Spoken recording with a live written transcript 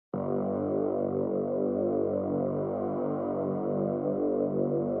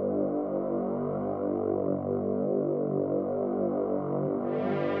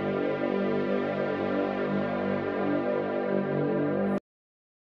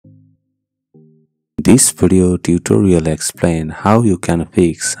This video tutorial explains how you can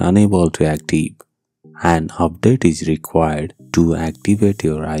fix unable to active. An update is required to activate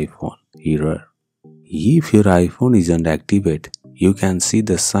your iPhone. Error. If your iPhone isn't activated, you can see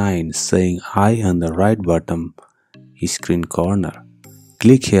the sign saying I on the right bottom screen corner.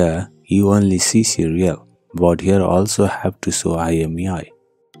 Click here, you only see serial, but here also have to show IMEI.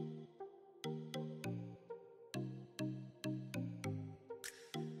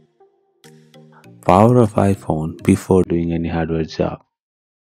 Power of iPhone before doing any hardware job.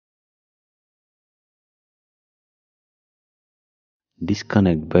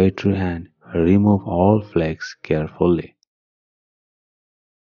 Disconnect battery and remove all flags carefully.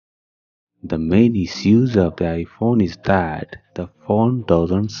 The main issues of the iPhone is that the phone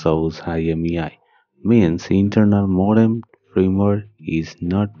doesn't show IMEI, means internal modem firmware is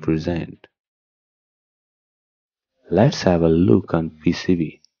not present. Let's have a look on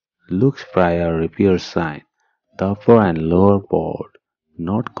PCB. Looks prior repair sign. The upper and lower board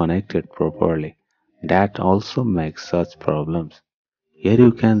not connected properly. That also makes such problems. Here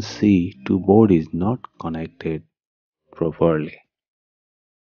you can see two board is not connected properly.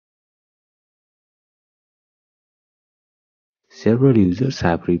 Several users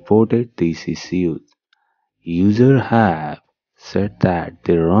have reported these issues. Users have said that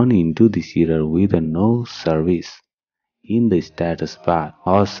they run into this error with a no service in the status bar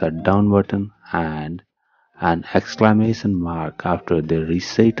or shutdown button and an exclamation mark after they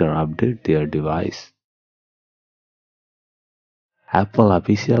reset or update their device. Apple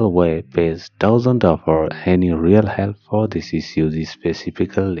official web page doesn't offer any real help for these issues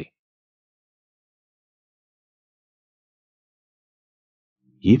specifically.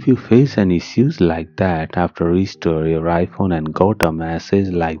 If you face an issues like that after restore your iPhone and got a message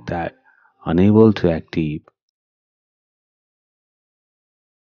like that, unable to active,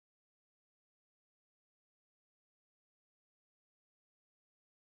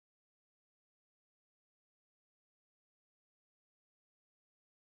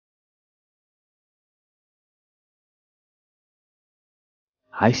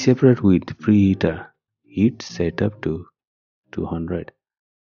 I separate with preheater, heat set up to 200.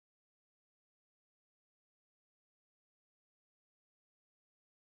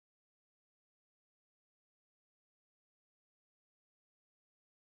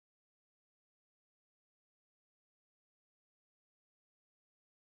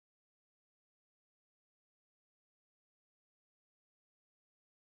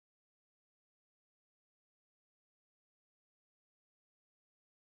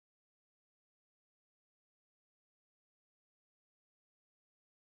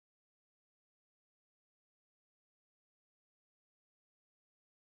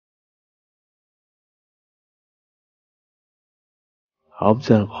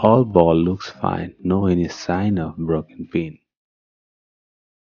 Observe all ball looks fine, no any sign of broken pin.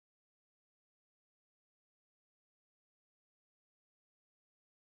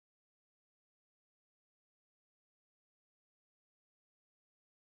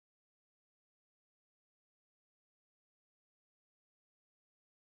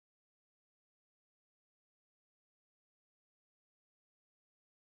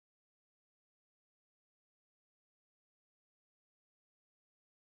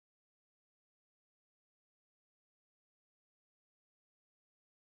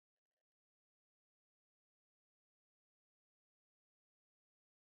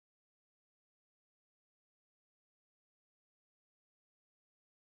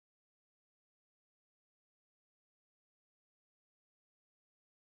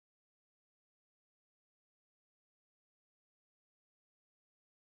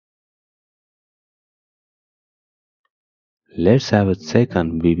 Let's have a check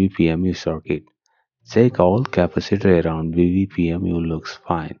on VVPMU circuit. Check all capacitor around VVPMU looks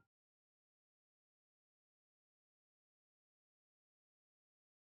fine.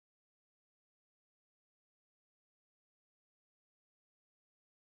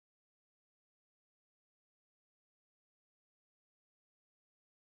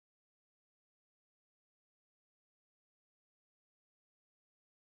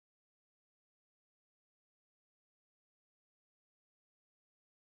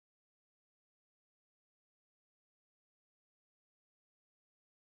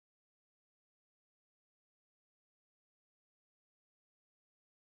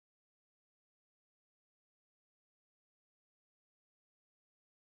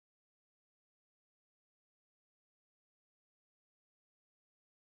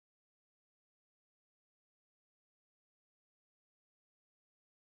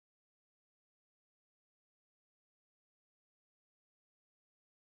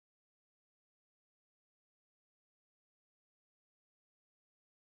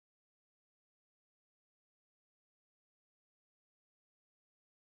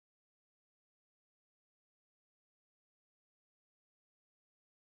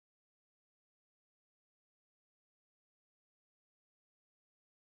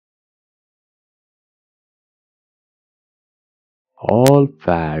 All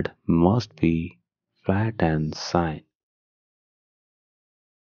pad must be flat and signed.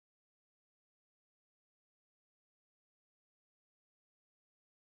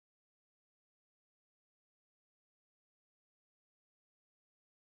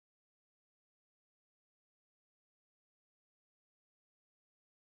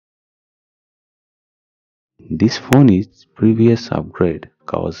 This phone is previous upgrade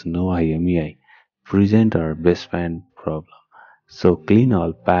cause no IMEI present or baseband problem. So clean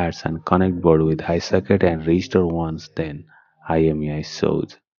all pads and connect board with high socket and restore once then IMEI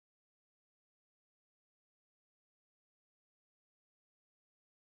shows.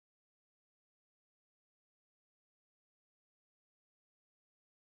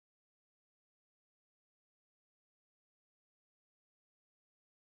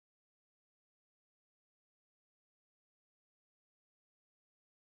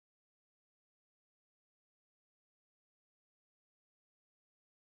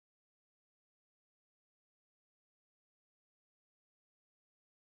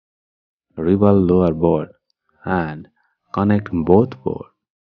 Rival lower board and connect both board.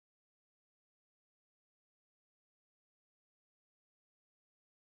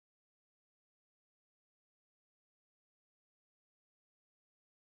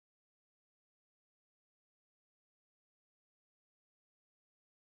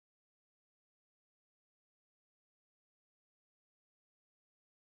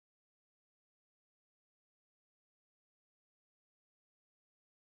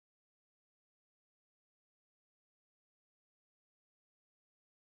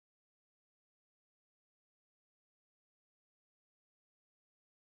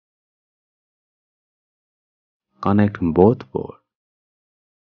 Connect both board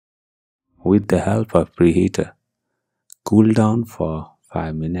with the help of preheater. Cool down for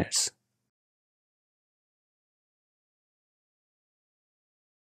 5 minutes.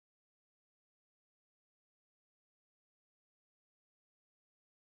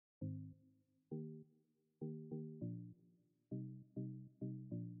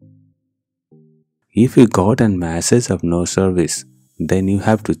 If you got a message of no service, then you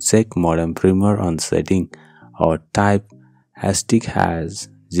have to check modem firmware on setting or type hashtag has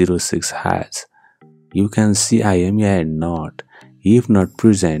 06 has. You can see IMEI not. If not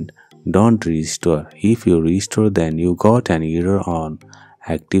present, don't restore. If you restore, then you got an error on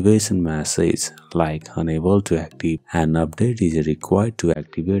activation message like unable to active. An update is required to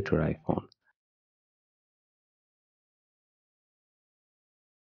activate your iPhone.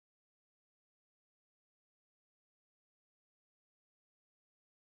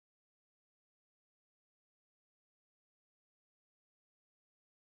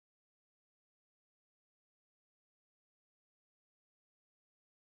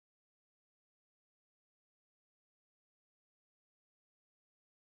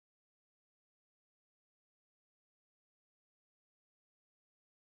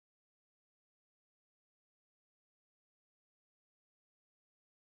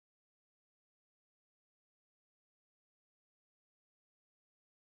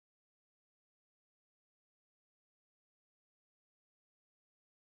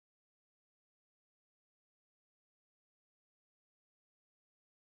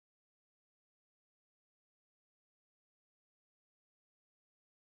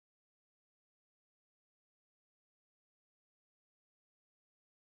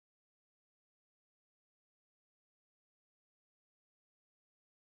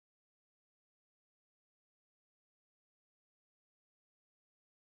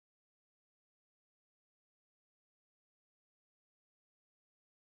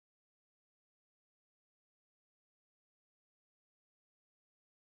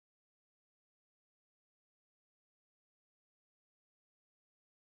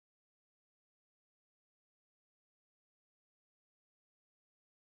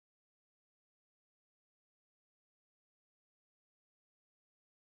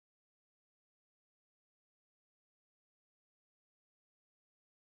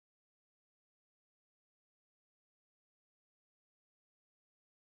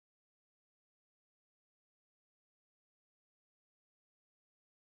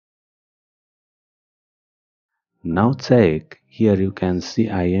 Now check, here you can see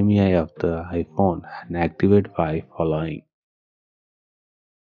IMEI of the iPhone and activate by following.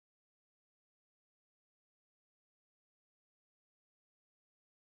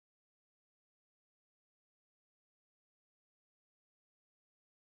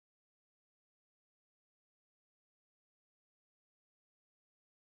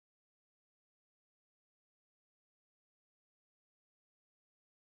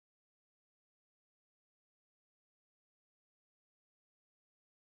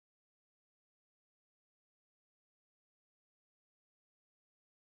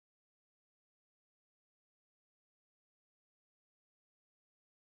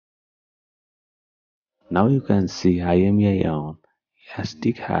 Now you can see IMEI on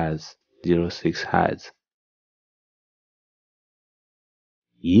stick has 06 has.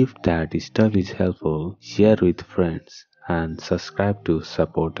 If that stuff is helpful, share with friends and subscribe to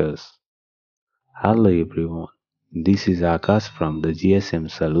support us. Hello everyone, this is Akash from the GSM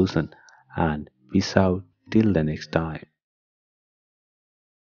Solution and peace out till the next time.